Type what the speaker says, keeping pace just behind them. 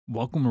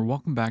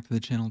Welcome back to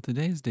the channel.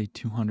 Today is day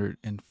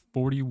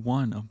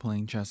 241 of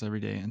playing chess every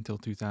day until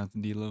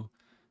 2000 Delo.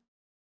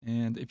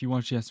 And if you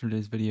watched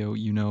yesterday's video,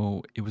 you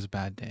know it was a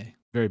bad day.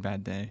 Very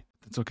bad day.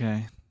 That's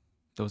okay.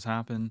 Those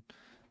happen.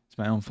 It's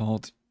my own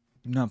fault.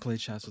 Do not play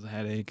chess with a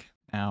headache.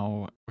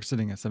 Now we're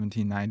sitting at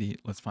 1790.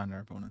 Let's find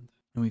our opponent.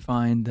 And we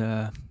find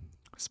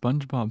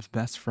SpongeBob's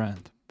best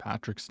friend,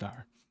 Patrick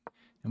Star.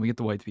 And we get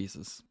the white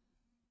pieces.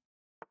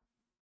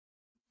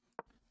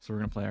 So we're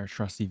going to play our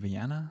trusty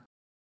Vienna.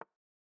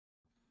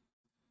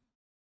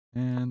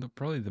 And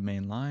probably the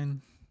main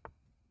line.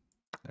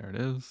 There it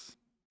is.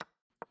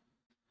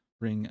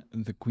 Bring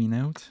the queen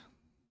out.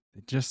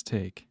 They just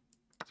take.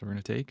 So we're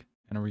going to take.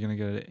 And are we going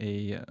to get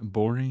a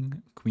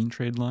boring queen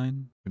trade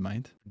line? We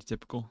might. Pretty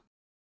typical.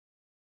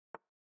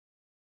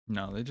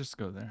 No, they just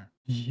go there.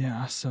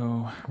 Yeah,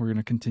 so we're going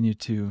to continue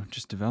to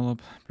just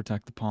develop,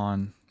 protect the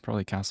pawn,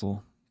 probably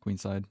castle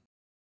queenside.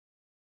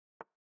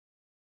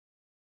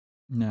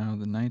 Now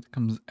the knight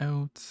comes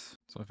out.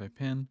 So if I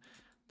pin,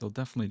 they'll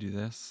definitely do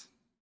this.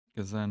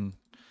 Because then,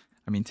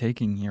 I mean,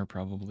 taking here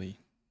probably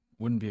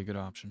wouldn't be a good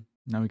option.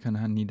 Now we kind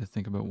of need to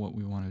think about what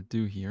we want to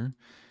do here.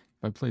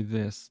 If I play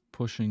this,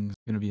 pushing is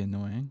going to be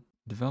annoying.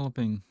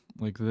 Developing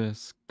like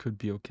this could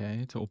be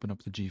okay to open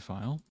up the G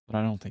file, but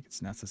I don't think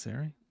it's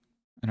necessary.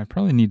 And I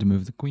probably need to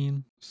move the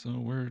queen. So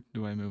where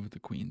do I move the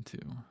queen to?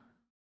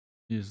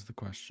 Is the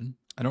question.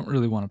 I don't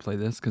really want to play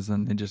this because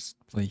then they just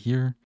play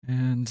here.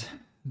 And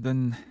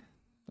then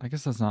I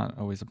guess that's not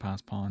always a pass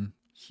pawn.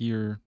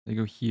 Here, they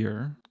go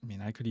here. I mean,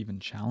 I could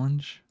even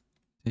challenge.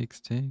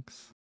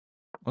 Takes.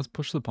 Let's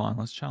push the pawn.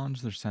 Let's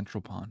challenge their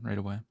central pawn right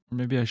away. Or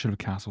maybe I should have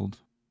castled.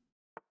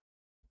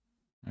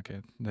 Okay,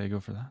 they go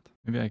for that.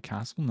 Maybe I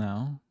castle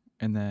now.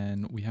 And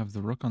then we have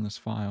the rook on this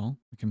file.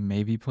 We can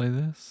maybe play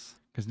this.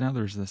 Because now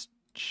there's this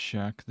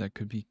check that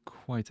could be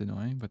quite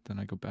annoying. But then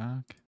I go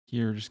back.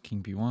 Here, just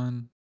king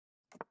b1.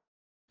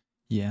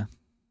 Yeah,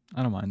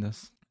 I don't mind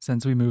this.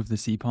 Since we move the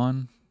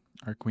c-pawn,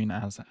 our queen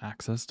has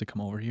access to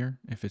come over here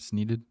if it's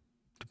needed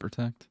to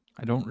protect.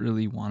 I don't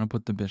really want to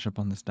put the bishop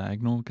on this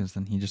diagonal because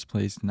then he just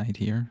plays knight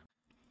here.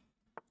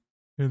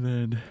 And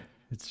then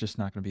it's just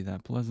not going to be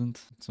that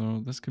pleasant.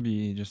 So this could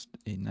be just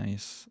a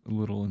nice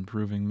little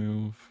improving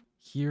move.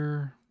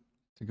 Here,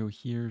 to go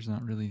here is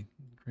not really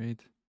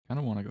great. Kind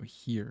of want to go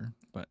here,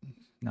 but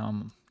now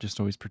I'm just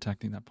always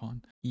protecting that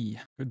pawn.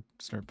 Could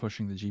start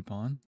pushing the g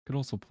pawn. Could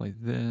also play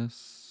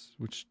this,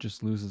 which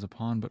just loses a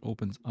pawn but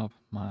opens up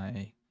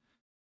my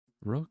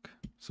rook.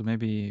 So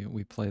maybe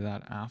we play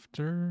that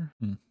after.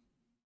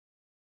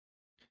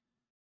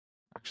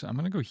 Actually, I'm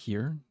going to go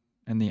here.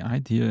 And the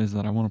idea is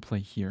that I want to play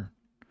here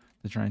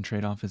to try and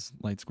trade off his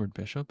light squared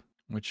bishop,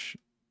 which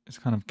is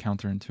kind of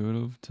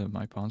counterintuitive to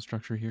my pawn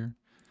structure here,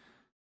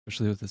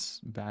 especially with this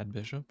bad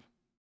bishop.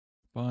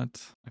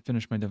 But I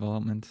finish my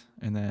development,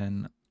 and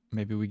then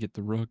maybe we get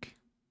the rook,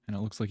 and it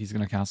looks like he's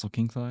going to castle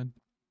kingside.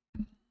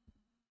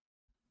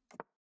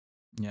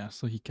 Yeah,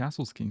 so he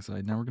castles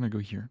kingside. Now we're going to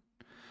go here.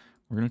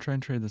 We're going to try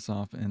and trade this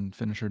off and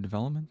finish our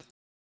development.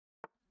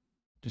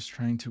 Just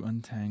trying to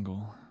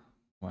untangle.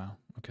 Wow,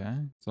 okay.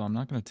 So I'm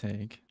not going to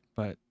take,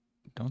 but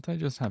don't I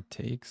just have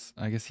takes?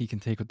 I guess he can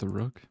take with the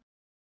rook.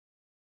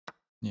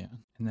 Yeah.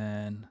 And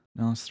then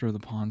now let's throw the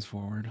pawns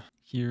forward.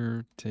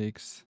 Here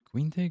takes.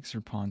 Queen takes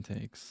or pawn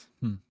takes?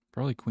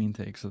 Probably queen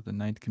takes so the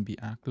knight can be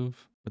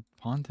active. But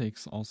pawn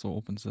takes also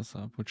opens this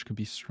up, which could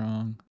be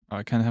strong. Oh,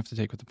 I kind of have to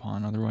take with the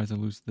pawn. Otherwise, I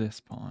lose this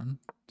pawn.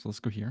 So let's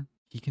go here.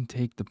 He can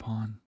take the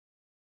pawn.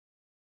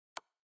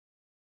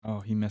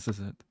 Oh, he misses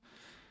it.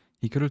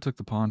 He could have took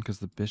the pawn because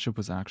the bishop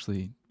was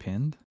actually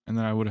pinned. And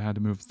then I would have had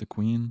to move the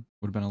queen.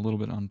 Would have been a little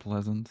bit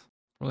unpleasant.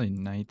 Probably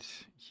knight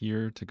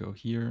here to go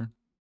here.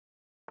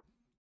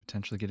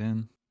 Potentially get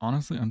in.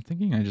 Honestly, I'm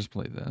thinking I just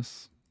play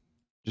this.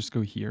 Just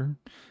go here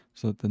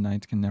so that the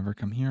knight can never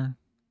come here.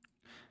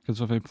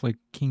 Because if I play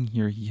king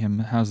here, he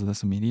has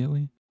this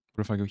immediately.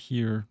 But if I go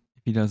here,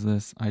 if he does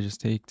this, I just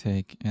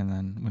take. And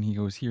then when he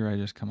goes here, I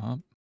just come up.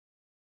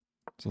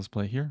 So let's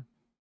play here.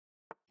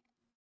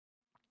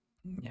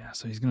 Yeah,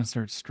 so he's going to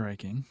start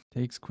striking.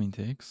 Takes, queen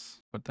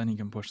takes. But then he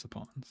can push the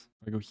pawns.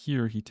 If I go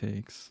here, he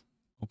takes.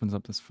 Opens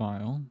up this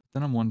file.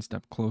 Then I'm one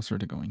step closer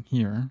to going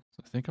here.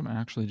 So I think I'm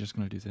actually just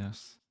going to do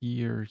this.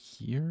 Here.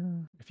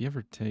 If he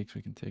ever takes,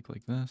 we can take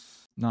like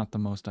this. Not the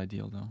most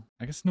ideal though.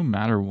 I guess no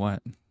matter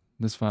what,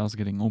 this file's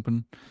getting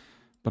open.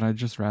 But I'd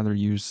just rather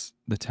use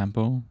the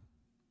tempo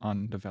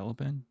on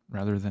developing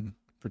rather than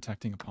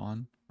protecting a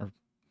pawn or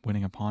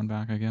winning a pawn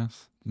back, I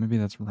guess. Maybe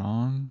that's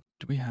wrong.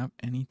 Do we have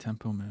any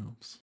tempo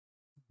moves?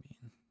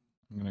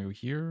 I'm going to go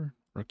here,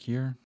 rook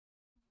here.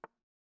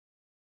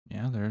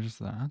 Yeah, there's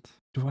that.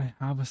 Do I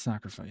have a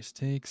sacrifice?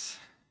 Takes,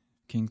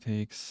 king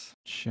takes,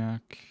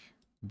 check,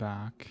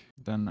 back.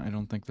 Then I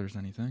don't think there's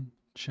anything.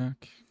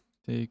 Check,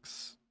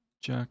 takes,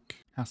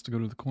 check. Has to go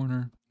to the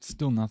corner.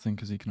 Still nothing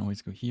because he can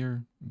always go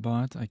here.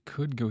 But I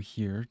could go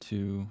here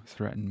to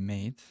threaten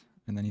mate.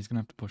 And then he's going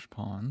to have to push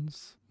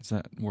pawns. Is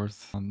that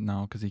worth?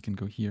 No, because he can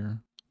go here.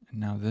 And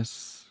now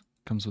this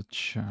Comes with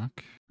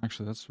check.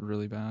 Actually, that's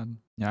really bad.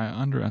 Yeah,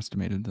 I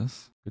underestimated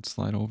this. Could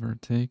slide over,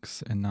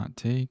 takes, and not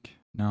take.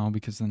 No,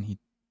 because then he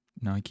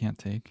can't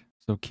take.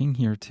 So king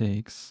here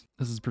takes.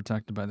 This is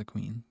protected by the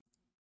queen.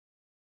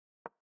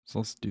 So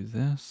let's do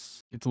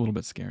this. It's a little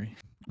bit scary.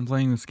 I'm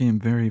playing this game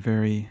very,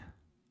 very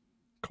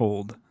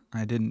cold.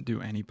 I didn't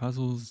do any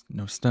puzzles,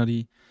 no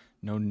study,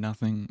 no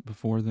nothing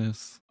before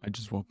this. I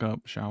just woke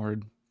up,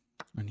 showered,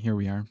 and here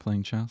we are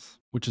playing chess,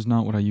 which is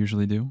not what I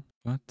usually do.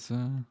 But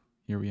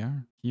here we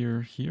are.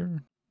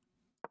 Here.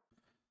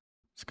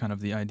 It's kind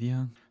of the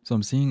idea. So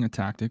I'm seeing a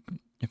tactic.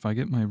 If I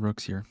get my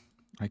rooks here,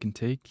 I can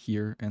take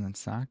here and then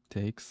sack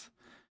takes,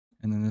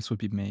 and then this would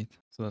be mate.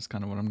 So that's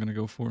kind of what I'm going to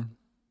go for.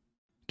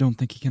 Don't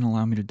think he can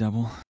allow me to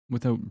double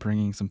without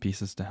bringing some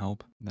pieces to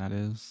help, that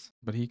is.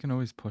 But he can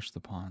always push the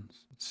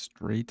pawns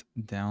straight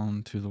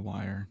down to the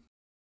wire.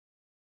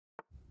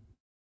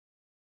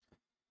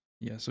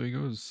 Yeah, so he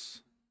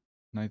goes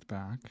knight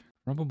back,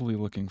 probably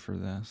looking for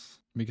this,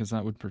 because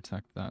that would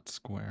protect that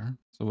square.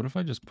 So what if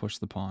I just push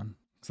the pawn?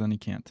 Because then he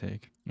can't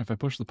take. And if I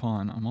push the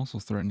pawn, I'm also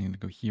threatening to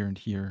go here and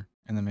here,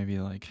 and then maybe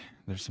like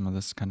there's some of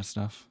this kind of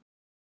stuff.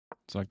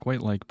 So I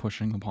quite like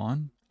pushing the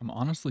pawn. I'm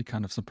honestly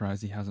kind of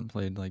surprised he hasn't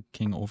played like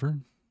king over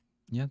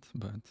yet,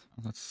 but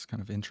that's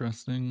kind of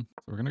interesting.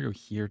 So we're gonna go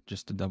here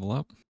just to double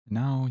up.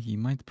 Now he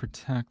might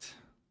protect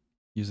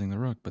using the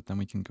rook, but then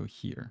we can go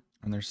here.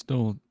 And there's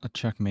still a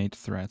checkmate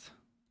threat.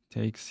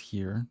 Takes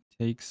here,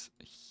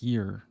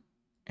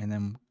 and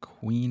then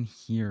queen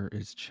here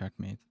is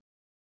checkmate.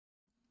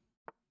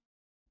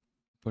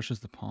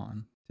 Pushes the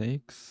pawn.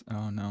 Takes,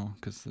 oh no,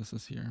 because this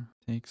is here.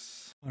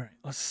 Takes, all right,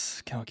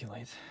 let's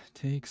calculate.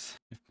 Takes,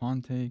 if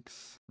pawn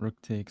takes,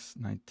 rook takes,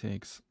 knight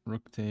takes,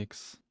 rook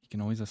takes, you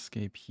can always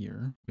escape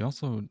here. We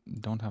also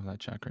don't have that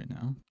check right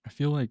now. I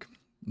feel like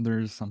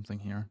there's something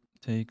here.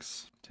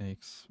 Takes,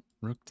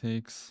 rook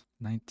takes,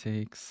 knight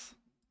takes,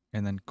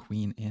 and then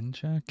queen in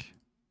check,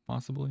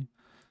 possibly.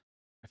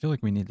 I feel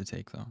like we need to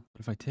take though. But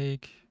if I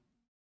take,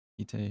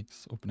 he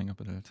takes, opening up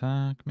an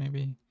attack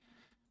maybe,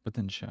 but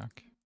then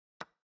check.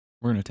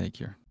 We're going to take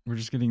here. We're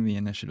just getting the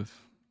initiative,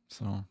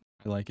 so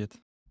I like it.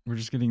 We're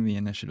just getting the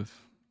initiative,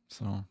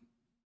 so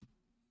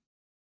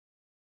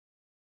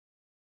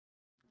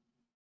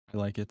I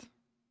like it.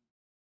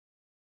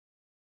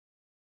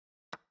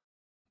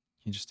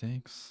 He just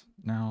takes.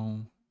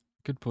 Now,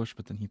 could push,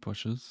 but then he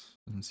pushes.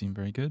 Doesn't seem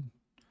very good.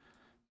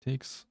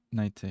 Takes,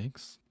 knight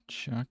takes,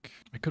 check.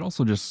 I could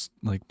also just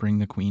like bring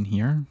the queen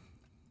here.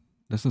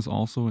 This is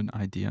also an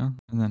idea.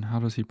 And then how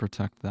does he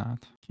protect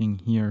that? King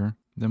here.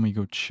 Then we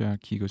go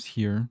check. He goes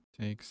here.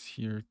 Takes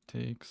here,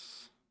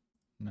 takes.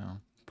 No.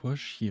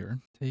 Push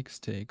here.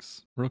 Takes.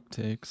 Rook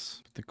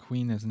takes. But the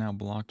queen is now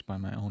blocked by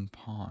my own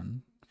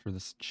pawn for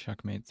this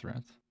checkmate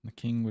threat. The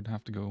king would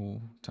have to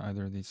go to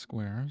either of these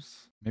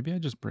squares. Maybe I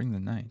just bring the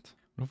knight.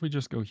 What if we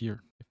just go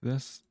here? If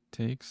this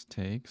takes,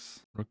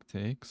 rook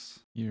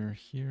takes, here.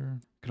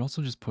 Could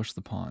also just push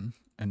the pawn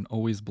and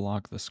always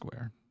block the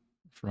square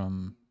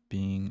from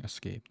being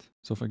escaped.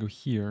 So if I go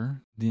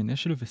here, the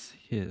initiative is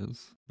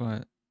his,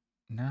 but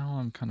now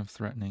I'm kind of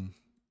threatening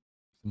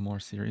some more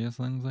serious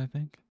things, I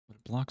think. But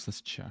it blocks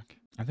this check.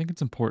 I think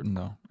it's important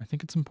though. I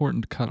think it's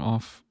important to cut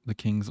off the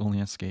king's only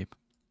escape,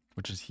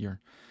 which is here.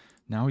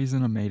 Now he's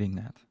in a mating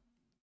net.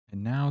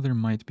 And now there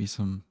might be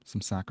some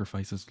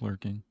sacrifices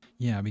lurking.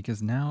 Yeah,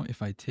 because now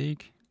if I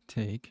take,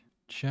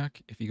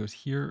 check, if he goes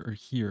here or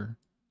here,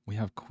 we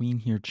have queen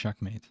here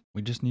checkmate.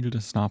 We just needed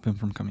to stop him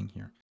from coming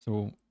here.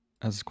 So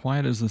as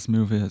quiet as this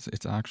move is,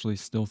 it's actually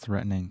still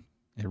threatening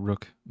a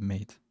rook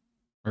mate,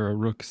 or a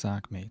rook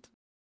sack mate.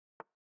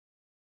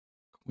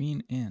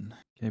 Queen in.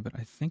 Okay, but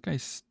I think I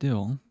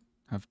still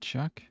have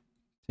check,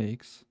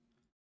 takes,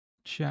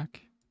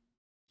 check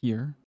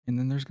here, and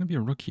then there's going to be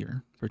a rook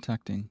here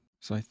protecting.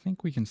 So I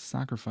think we can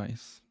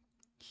sacrifice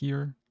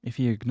here. If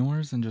he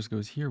ignores and just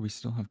goes here, we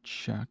still have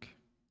check,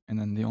 and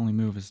then the only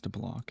move is to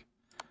block.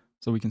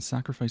 So we can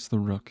sacrifice the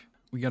rook.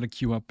 We got to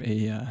queue up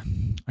a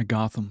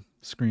Gotham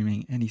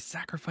screaming, and he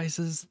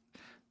sacrifices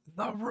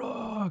the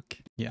rook.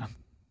 Yeah,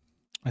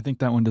 I think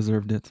that one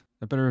deserved it.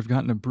 I better have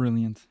gotten a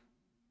brilliant.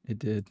 It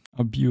did.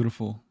 A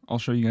beautiful. I'll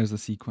show you guys the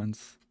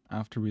sequence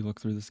after we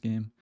look through this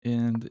game.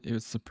 And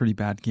it's a pretty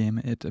bad game,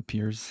 it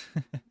appears.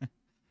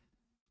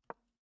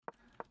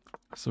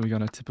 So we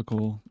got a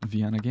typical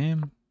Vienna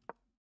game.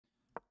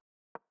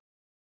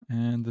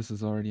 And this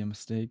is already a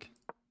mistake.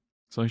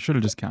 So I should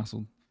have just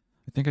castled.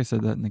 I think I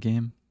said that in the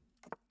game.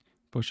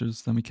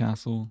 Pushes, then we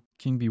castle.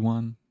 King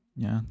b1.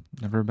 Yeah,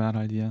 never a bad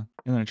idea.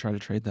 And then I try to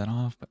trade that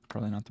off, but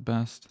probably not the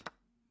best.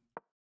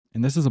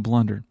 And this is a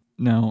blunder.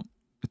 Now,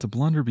 it's a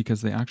blunder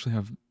because they actually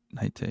have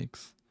knight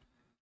takes,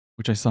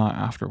 which I saw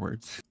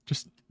afterwards,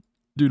 just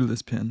due to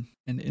this pin.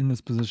 And in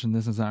this position,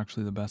 this is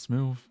actually the best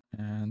move.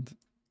 And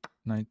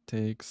knight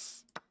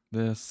takes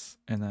this,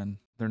 and then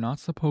they're not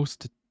supposed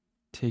to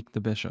take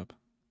the bishop.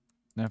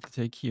 They have to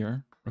take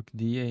here, rook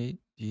d8,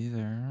 d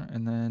there,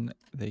 and then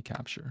they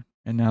capture.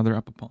 And now they're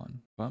up a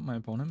pawn. But my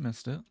opponent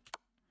missed it.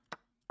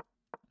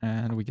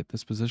 And we get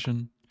this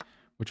position,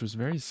 which was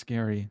very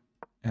scary.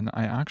 And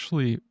I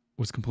actually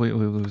was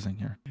completely losing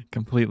here.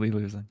 Completely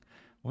losing.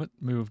 What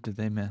move did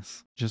they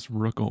miss? Just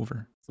rook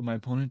over. So my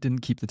opponent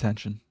didn't keep the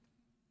tension.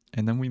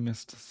 And then we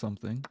missed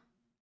something,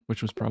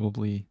 which was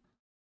probably...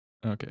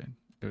 Okay,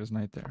 it was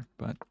knight there.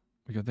 But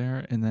we go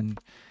there, and then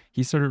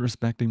he started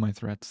respecting my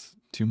threats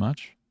too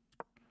much.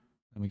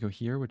 Then we go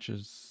here, which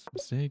is a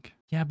mistake.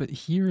 Yeah, but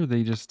here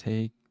they just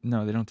take...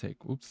 No, they don't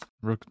take. Oops.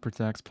 Rook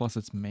protects, plus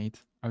it's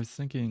mate. I was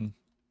thinking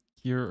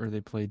here, or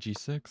they play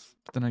g6.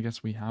 But then I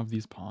guess we have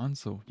these pawns,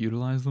 so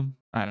utilize them.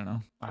 I don't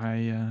know.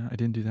 I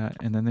didn't do that.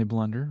 And then they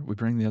blunder. We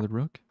bring the other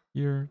rook.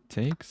 Here,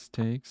 takes.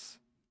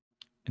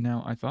 And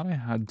now I thought I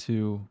had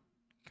to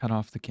cut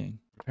off the king.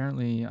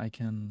 Apparently I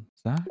can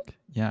sack.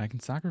 Yeah, I can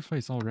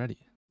sacrifice already.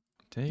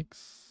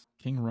 Takes.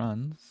 King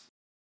runs.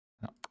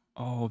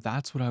 Oh,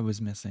 that's what I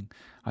was missing.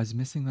 I was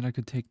missing that I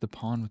could take the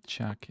pawn with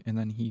check. And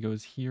then he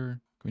goes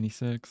here. Queen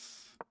e6.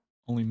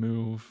 Only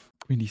move.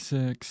 Queen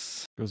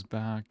d6. Goes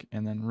back.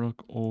 And then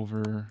rook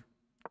over.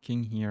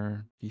 King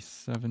here.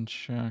 d7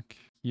 check.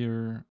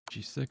 Here.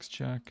 g6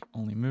 check.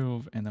 Only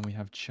move. And then we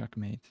have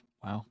checkmate.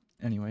 Wow.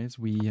 Anyways,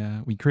 we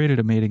created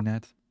a mating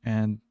net.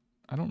 And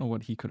I don't know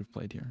what he could have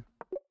played here.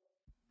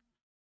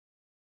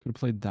 Could have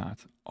played that.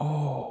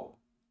 Oh.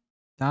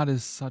 That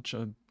is such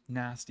a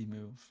nasty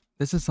move.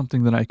 This is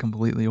something that I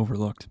completely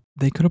overlooked.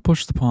 They could have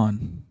pushed the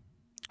pawn.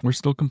 We're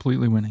still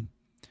completely winning.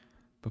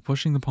 But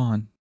pushing the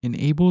pawn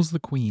enables the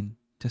queen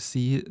to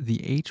see the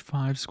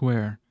h5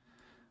 square,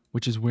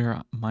 which is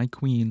where my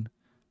queen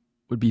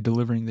would be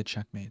delivering the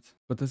checkmate.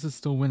 But this is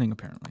still winning,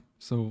 apparently.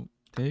 So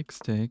takes.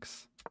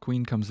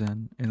 Queen comes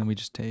in, and then we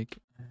just take.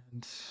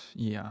 And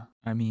yeah,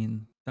 I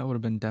mean, that would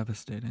have been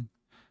devastating.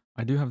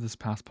 I do have this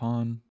passed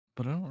pawn,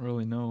 but I don't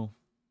really know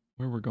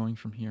where we're going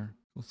from here.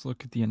 Let's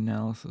look at the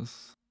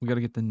analysis. We got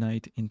to get the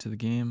knight into the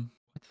game.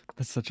 What?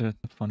 That's such a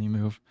funny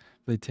move.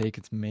 If they take,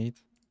 it's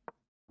mate.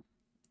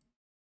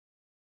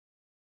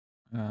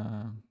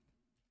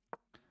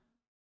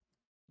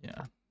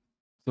 Yeah.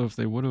 So if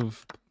they would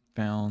have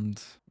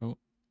found... Oh,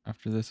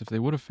 after this, if they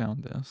would have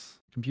found this,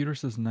 computer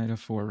says knight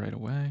f4 right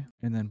away,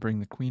 and then bring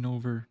the queen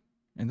over.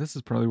 And this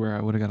is probably where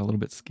I would have got a little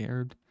bit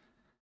scared,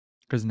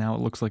 because now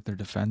it looks like they're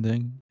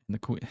defending. And the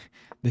queen...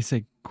 They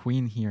say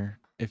queen here.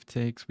 If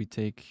takes, we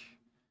take...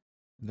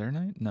 Their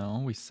knight?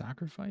 No, we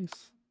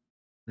sacrifice?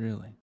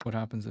 Really? What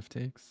happens if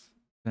takes?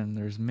 Then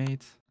there's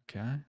mate.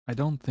 Okay. I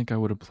don't think I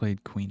would have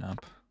played queen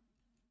up,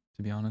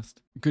 to be honest.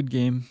 Good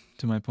game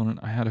to my opponent.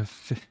 I had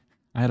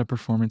a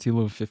performance elo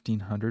of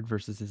 1500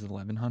 versus his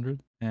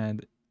 1100,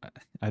 and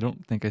I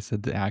don't think I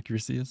said the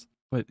accuracies,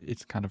 but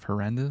it's kind of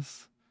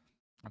horrendous.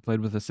 I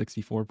played with a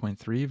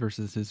 64.3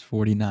 versus his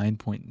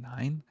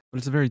 49.9, but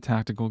it's a very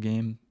tactical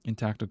game. In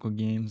tactical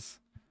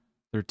games,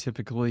 they're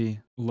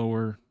typically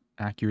lower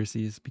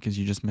accuracies because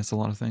you just miss a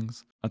lot of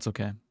things. That's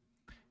okay.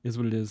 Is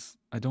what it is.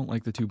 I don't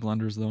like the two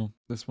blunders though.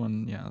 This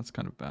one, yeah, that's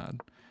kind of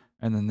bad.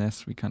 And then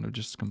this, we kind of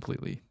just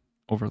completely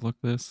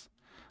overlooked this.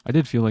 I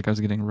did feel like I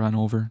was getting run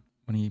over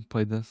when he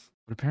played this,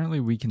 but apparently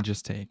we can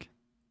just take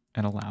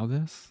and allow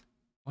this.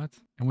 What?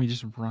 And we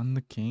just run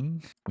the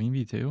king, queen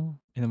b2,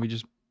 and then we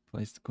just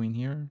place the queen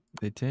here.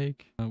 They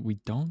take. We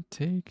don't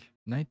take.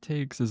 Knight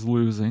takes is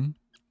losing,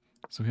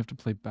 so we have to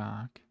play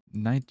back.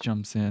 Knight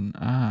jumps in.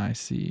 Ah, I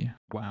see.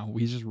 Wow,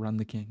 we just run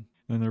the king.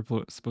 Then they're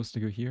supposed to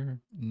go here.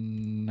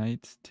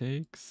 Knight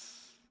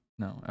takes.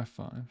 No,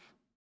 f5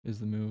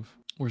 is the move.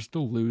 We're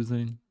still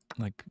losing.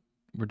 Like,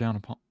 we're down a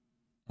pawn.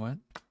 What?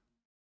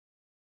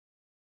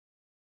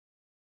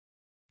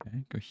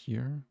 Okay, go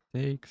here.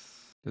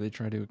 Takes. Do they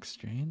try to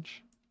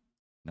exchange?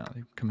 No,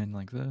 they come in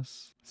like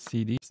this.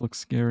 CD. This looks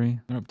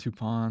scary. They're up 2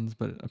 pawns,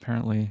 but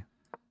apparently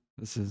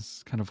this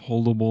is kind of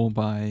holdable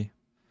by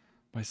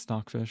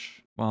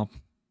Stockfish. Well,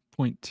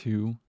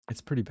 0.2.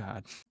 It's pretty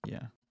bad.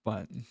 Yeah,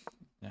 but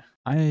yeah.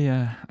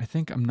 I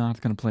think I'm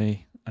not gonna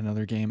play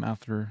another game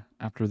after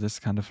this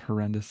kind of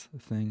horrendous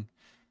thing.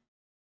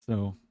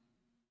 So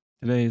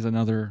today is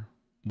another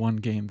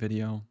 1-game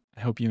video.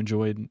 I hope you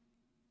enjoyed.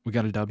 We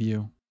got a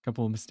W. A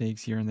couple of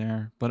mistakes here and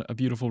there, but a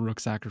beautiful rook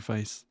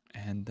sacrifice.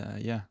 And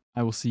yeah,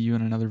 I will see you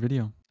in another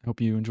video. I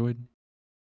hope you enjoyed.